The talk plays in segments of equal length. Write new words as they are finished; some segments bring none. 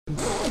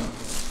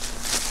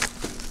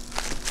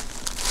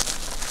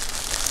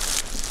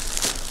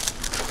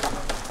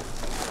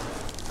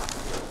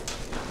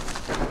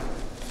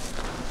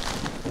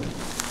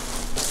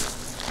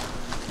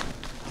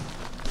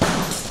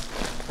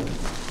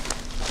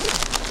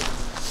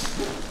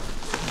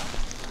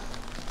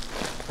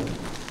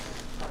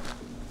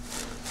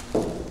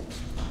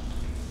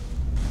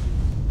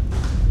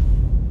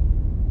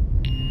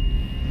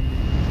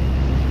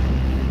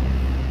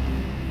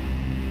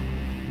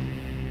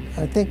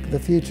think the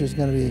future is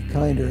going to be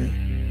kinder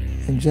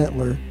and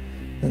gentler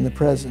than the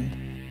present.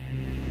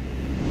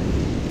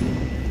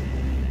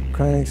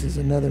 Cryonics is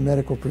another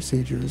medical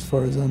procedure as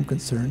far as I'm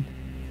concerned.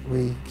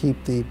 We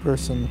keep the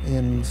person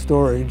in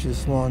storage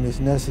as long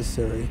as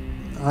necessary.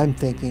 I'm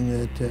thinking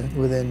that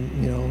within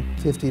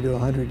 50 to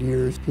 100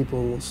 years,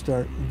 people will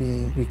start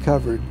being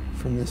recovered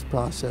from this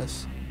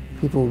process.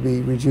 People will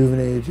be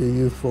rejuvenated to a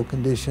youthful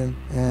condition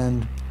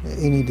and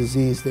any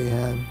disease they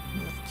had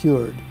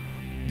cured.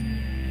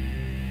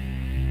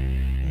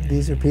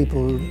 These are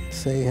people who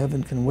say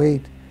heaven can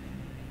wait.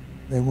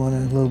 They want a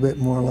little bit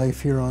more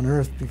life here on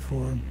earth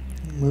before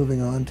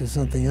moving on to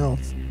something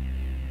else.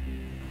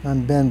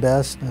 I'm Ben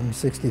Best. I'm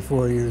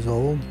 64 years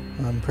old.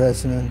 I'm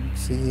president,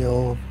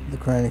 CEO of the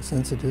Cryonics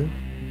Institute.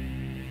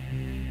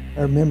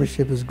 Our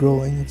membership is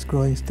growing. It's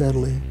growing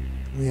steadily.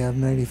 We have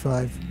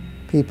 95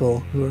 people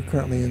who are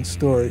currently in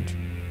storage.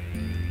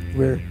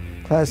 We're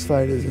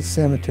classified as a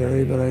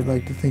cemetery, but I'd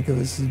like to think of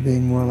us as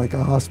being more like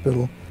a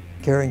hospital,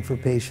 caring for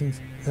patients.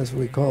 That's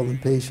what we call them,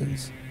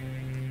 patients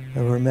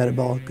who are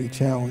metabolically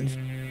challenged.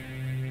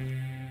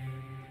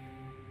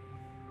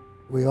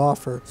 We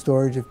offer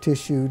storage of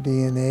tissue,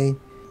 DNA,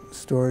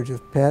 storage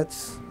of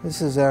pets.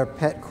 This is our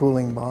pet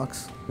cooling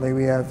box.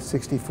 We have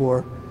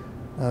 64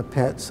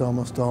 pets,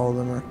 almost all of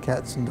them are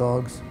cats and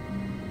dogs.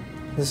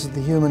 This is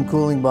the human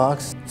cooling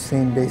box,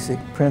 same basic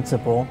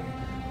principle,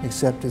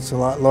 except it's a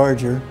lot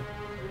larger.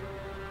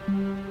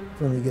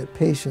 When we get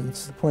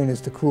patients, the point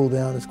is to cool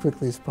down as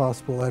quickly as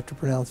possible after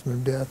pronouncement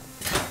of death.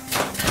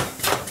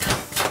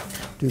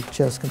 Do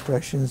chest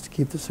compressions to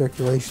keep the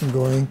circulation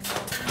going.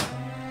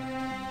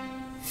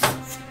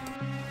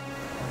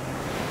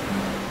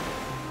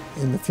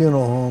 In the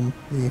funeral home,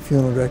 the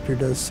funeral director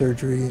does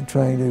surgery and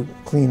trying to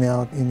clean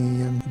out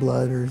any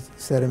blood or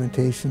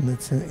sedimentation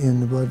that's in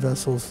the blood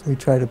vessels. We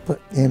try to put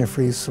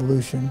antifreeze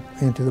solution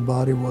into the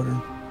body water.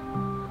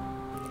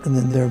 And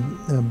then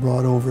they're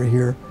brought over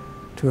here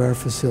to our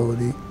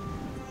facility.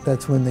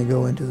 That's when they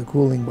go into the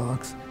cooling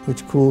box,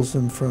 which cools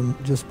them from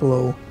just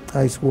below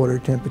ice water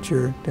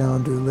temperature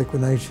down to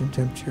liquid nitrogen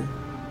temperature.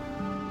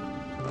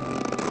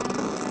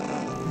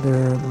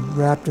 They're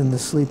wrapped in the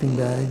sleeping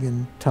bag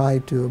and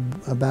tied to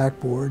a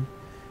backboard,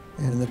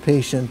 and the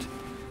patient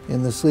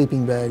in the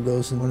sleeping bag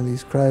goes in one of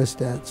these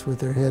cryostats with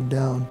their head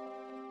down.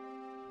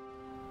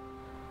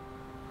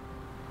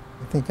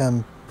 I think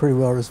I'm pretty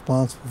well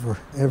responsible for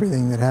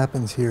everything that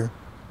happens here,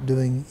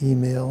 doing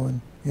email and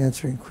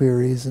answering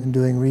queries and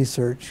doing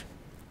research.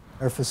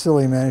 Our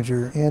facility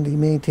manager, Andy,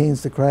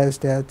 maintains the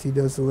cryostats. He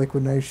does the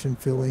liquid nitrogen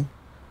filling.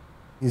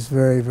 He's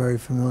very, very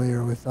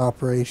familiar with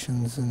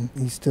operations, and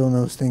he still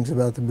knows things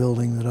about the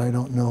building that I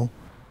don't know.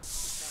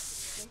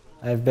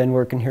 I've been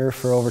working here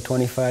for over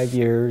 25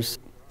 years.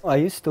 I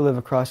used to live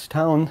across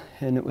town,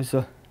 and it was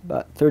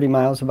about 30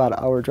 miles, about an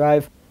hour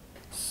drive.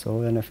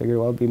 So then I figured,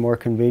 well, it'd be more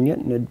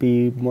convenient, and it'd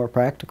be more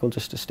practical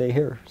just to stay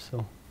here.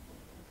 So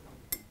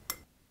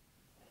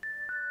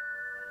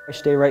I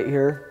stay right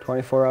here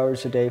 24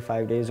 hours a day,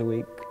 5 days a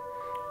week,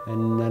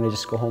 and then I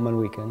just go home on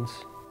weekends.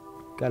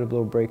 Got a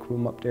little break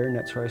room up there, and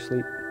that's where I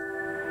sleep.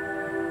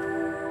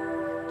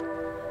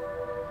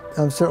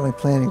 I'm certainly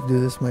planning to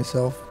do this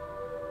myself.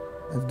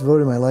 I've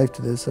devoted my life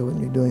to this. I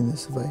wouldn't be doing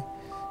this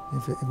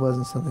if it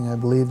wasn't something I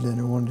believed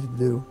in or wanted to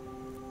do.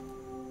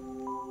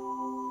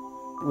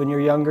 When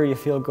you're younger, you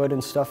feel good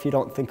and stuff. You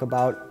don't think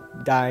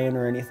about dying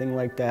or anything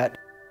like that.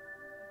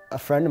 A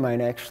friend of mine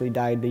actually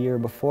died the year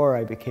before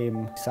I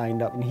became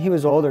signed up. And he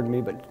was older than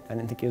me, but I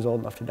didn't think he was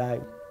old enough to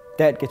die.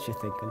 That gets you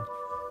thinking.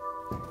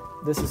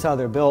 This is how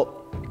they're built.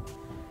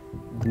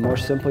 The more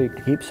simple you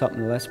keep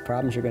something, the less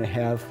problems you're going to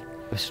have.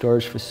 The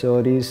storage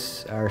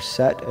facilities are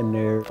set and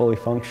they're fully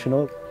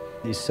functional.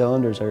 These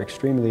cylinders are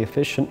extremely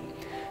efficient.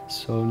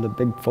 So the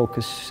big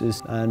focus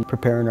is on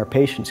preparing our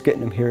patients, getting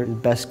them here in the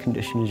best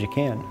condition as you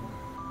can.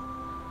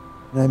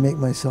 And I make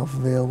myself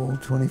available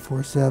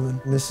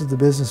 24/7. This is the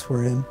business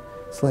we're in.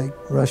 It's like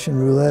Russian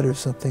roulette or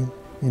something.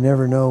 You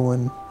never know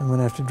when I'm going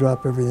to have to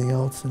drop everything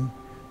else and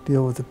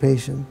deal with the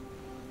patient.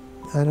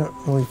 I don't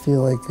really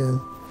feel like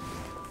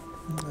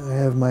I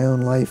have my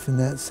own life in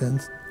that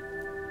sense.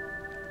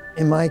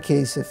 In my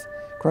case, if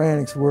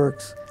cryonics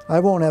works, I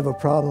won't have a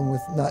problem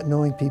with not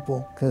knowing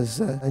people because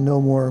I know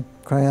more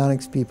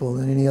cryonics people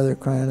than any other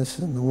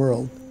cryonicists in the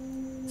world.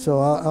 So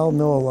I'll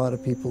know a lot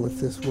of people if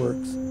this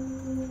works.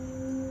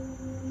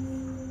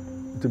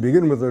 To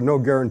begin with, there are no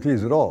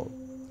guarantees at all.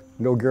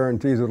 No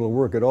guarantees it'll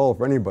work at all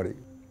for anybody.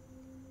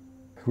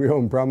 We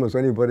don't promise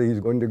anybody he's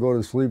going to go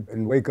to sleep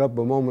and wake up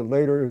a moment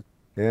later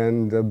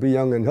and be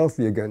young and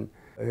healthy again.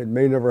 It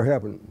may never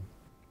happen.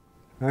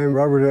 I'm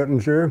Robert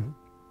Ettinger.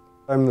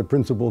 I'm the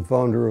principal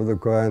founder of the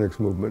cryonics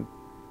movement.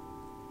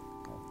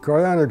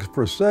 Cryonics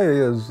per se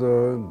is,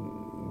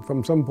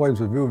 from some points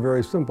of view,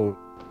 very simple.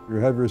 You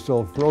have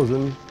yourself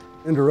frozen,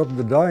 interrupt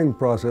the dying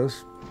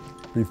process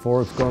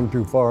before it's gone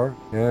too far,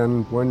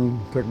 and when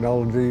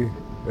technology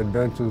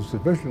advances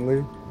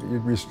sufficiently, you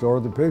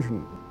restore the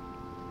patient.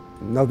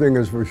 Nothing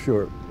is for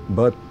sure,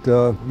 but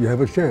you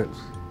have a chance.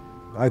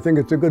 I think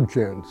it's a good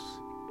chance.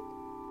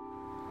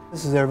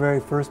 This is our very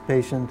first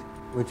patient,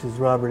 which is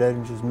Robert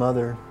Ettinger's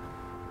mother.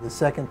 The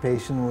second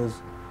patient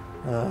was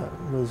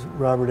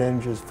Robert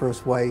Ettinger's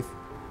first wife.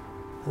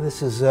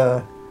 This is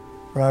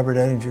Robert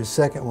Ettinger's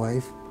second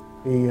wife.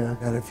 He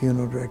had a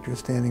funeral director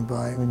standing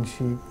by when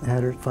she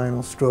had her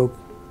final stroke.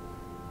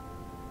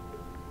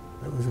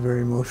 That was a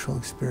very emotional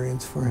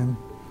experience for him.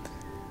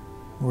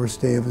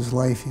 Worst day of his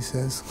life, he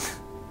says.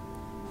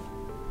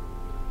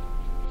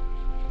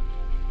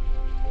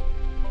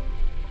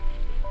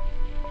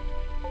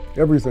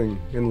 Everything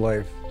in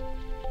life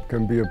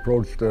can be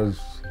approached as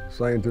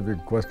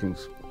scientific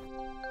questions.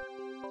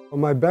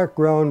 My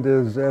background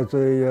is as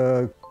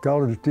a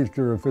college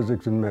teacher of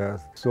physics and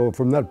math. So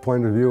from that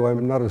point of view,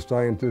 I'm not a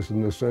scientist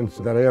in the sense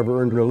that I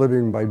ever earned a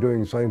living by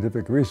doing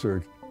scientific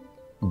research.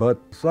 But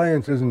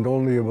science isn't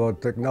only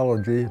about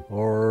technology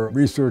or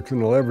research in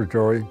the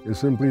laboratory. It's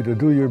simply to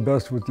do your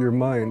best with your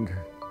mind.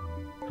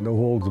 No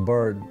holds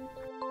barred.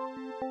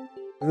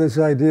 This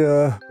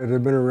idea that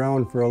had been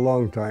around for a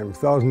long time,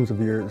 thousands of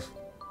years.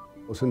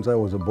 Since I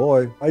was a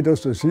boy, I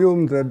just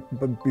assumed that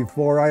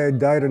before I had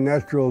died a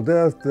natural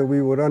death, that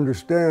we would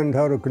understand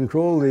how to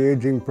control the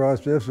aging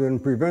process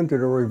and prevent it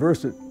or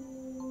reverse it.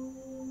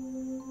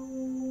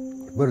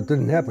 But it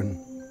didn't happen.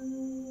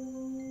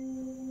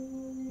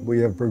 We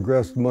have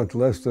progressed much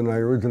less than I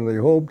originally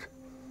hoped,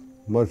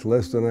 much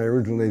less than I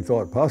originally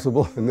thought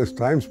possible in this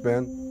time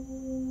span.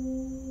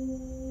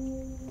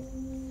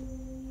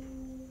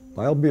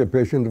 I'll be a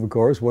patient, of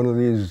course, one of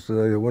these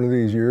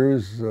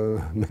years,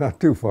 not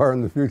too far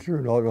in the future,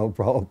 in all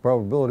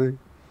probability.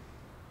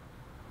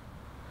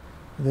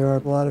 There are a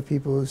lot of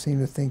people who seem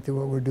to think that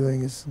what we're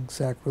doing is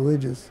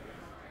sacrilegious.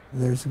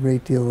 There's a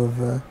great deal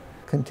of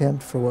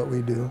contempt for what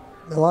we do.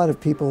 A lot of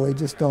people, they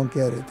just don't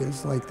get it. There's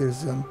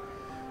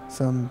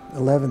some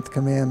 11th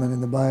commandment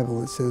in the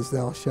Bible that says,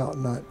 "Thou shalt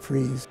not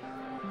freeze."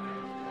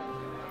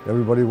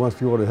 Everybody wants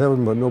to go to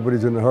heaven, but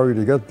nobody's in a hurry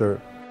to get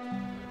there.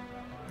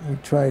 We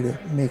try to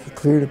make it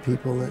clear to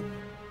people that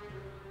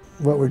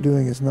what we're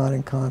doing is not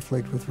in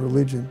conflict with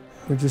religion.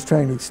 We're just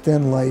trying to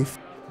extend life.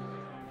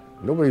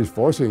 Nobody's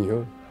forcing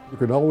you. You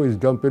can always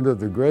jump into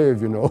the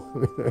grave, you know.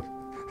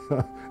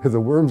 The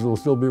worms will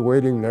still be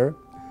waiting there.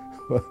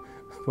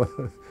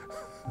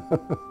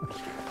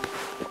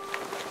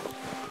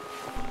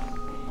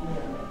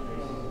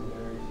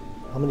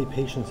 How many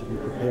patients have you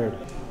prepared?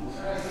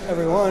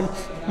 Everyone.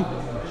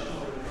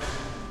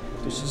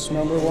 This is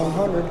number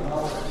 100.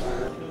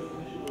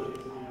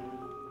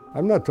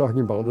 I'm not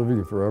talking about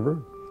living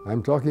forever.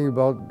 I'm talking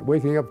about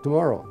waking up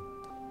tomorrow.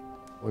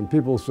 When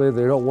people say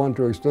they don't want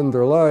to extend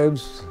their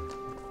lives,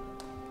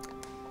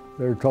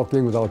 they're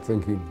talking without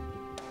thinking.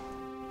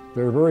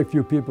 There are very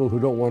few people who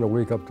don't want to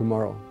wake up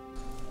tomorrow.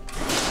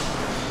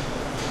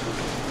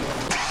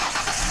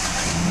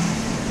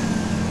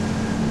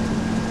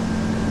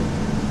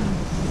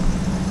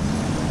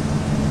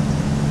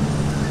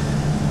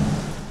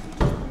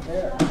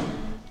 There.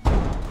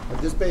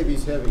 But this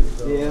baby's heavy,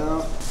 so.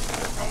 Yeah.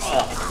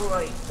 Oh,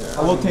 Christ.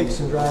 I will take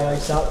some dry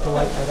ice out to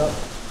lighten it up.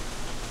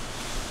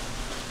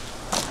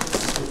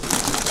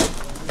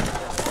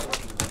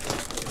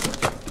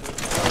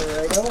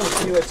 Alright, I want to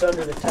see what's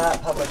under the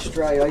top, how much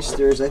dry ice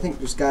there is. I think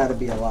there's got to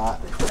be a lot.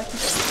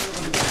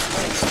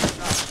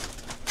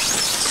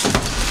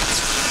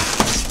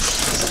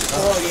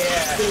 Oh, yeah.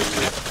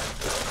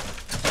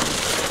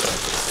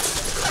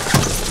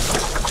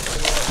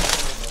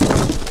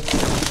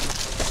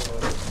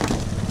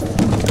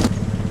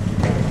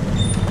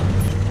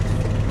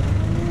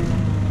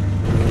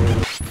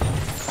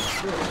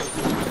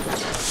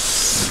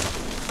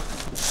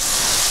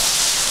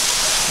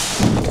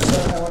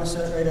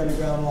 Right on the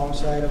ground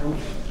alongside of them.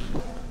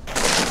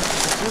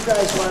 You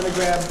guys want to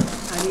grab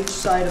on each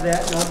side of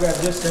that, and I'll grab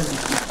this end.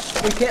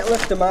 We can't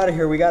lift them out of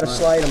here. We got to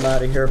slide them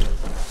out of here,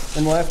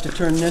 and we'll have to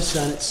turn this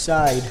on its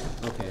side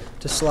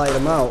to slide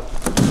them out.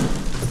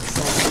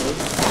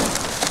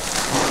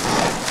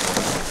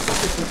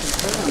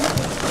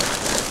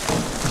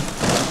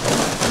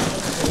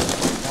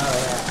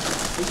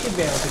 We should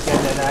be able to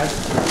get that out.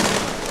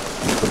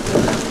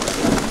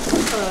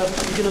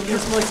 You're gonna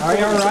miss my. Are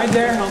you all right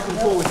there?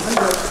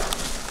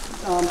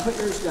 Put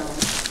yours down.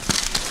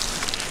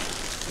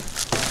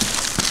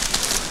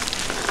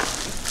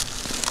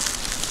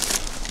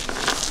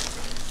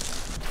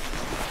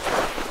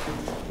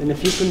 And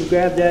if you can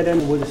grab that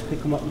end, we'll just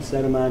pick them up and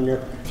set them on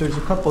there. There's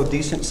a couple of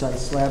decent sized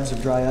slabs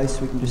of dry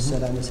ice we can just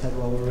set on his head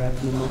while we're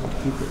wrapping them up to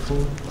keep it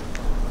cool.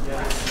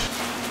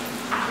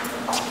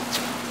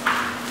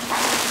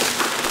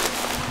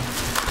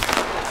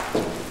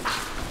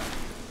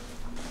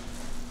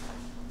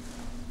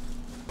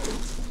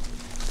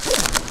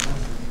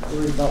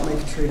 Worried about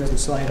making sure he doesn't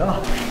slide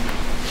off.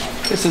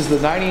 This is the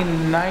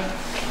 99th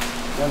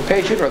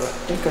patient or the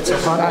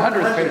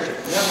 100th patient?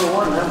 Number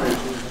 100.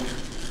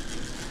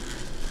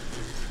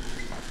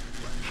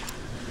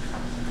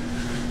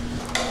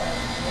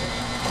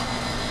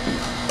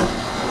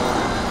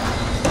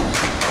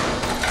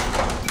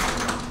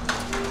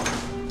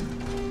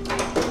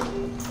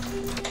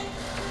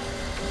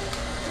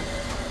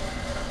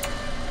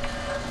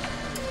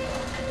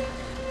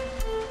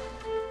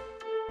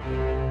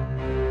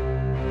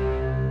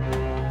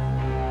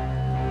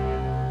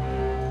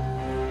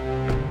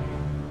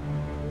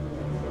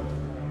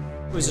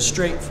 was a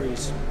straight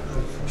freeze.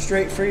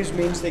 Straight freeze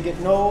means they get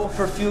no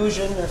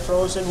perfusion, they're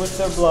frozen with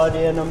their blood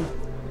in them.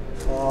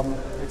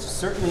 It's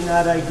certainly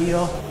not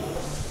ideal,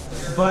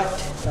 but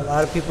a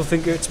lot of people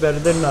think it's better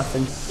than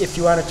nothing. If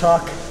you want to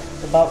talk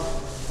about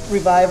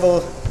revival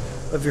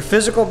of your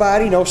physical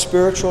body, no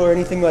spiritual or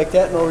anything like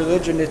that, no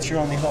religion, it's your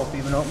only hope,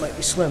 even though it might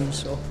be slim.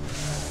 So.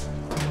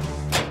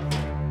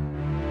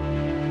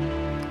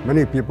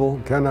 Many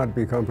people cannot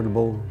be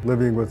comfortable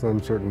living with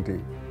uncertainty.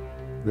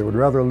 They would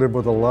rather live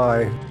with a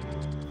lie.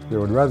 They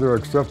would rather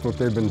accept what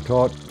they've been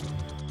taught.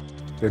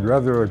 They'd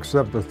rather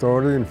accept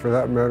authority and, for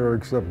that matter,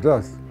 accept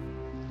death.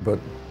 But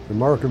the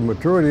mark of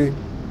maturity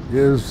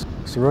is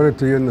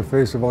serenity in the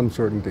face of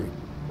uncertainty.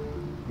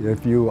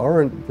 If you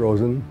aren't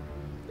frozen,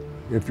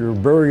 if you're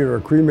buried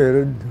or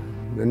cremated,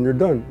 then you're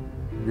done.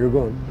 You're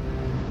gone.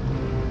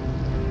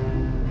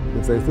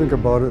 If they think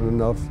about it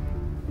enough,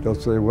 they'll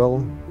say,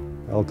 well,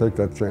 I'll take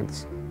that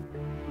chance.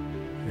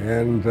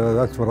 And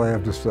that's what I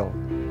have to sell.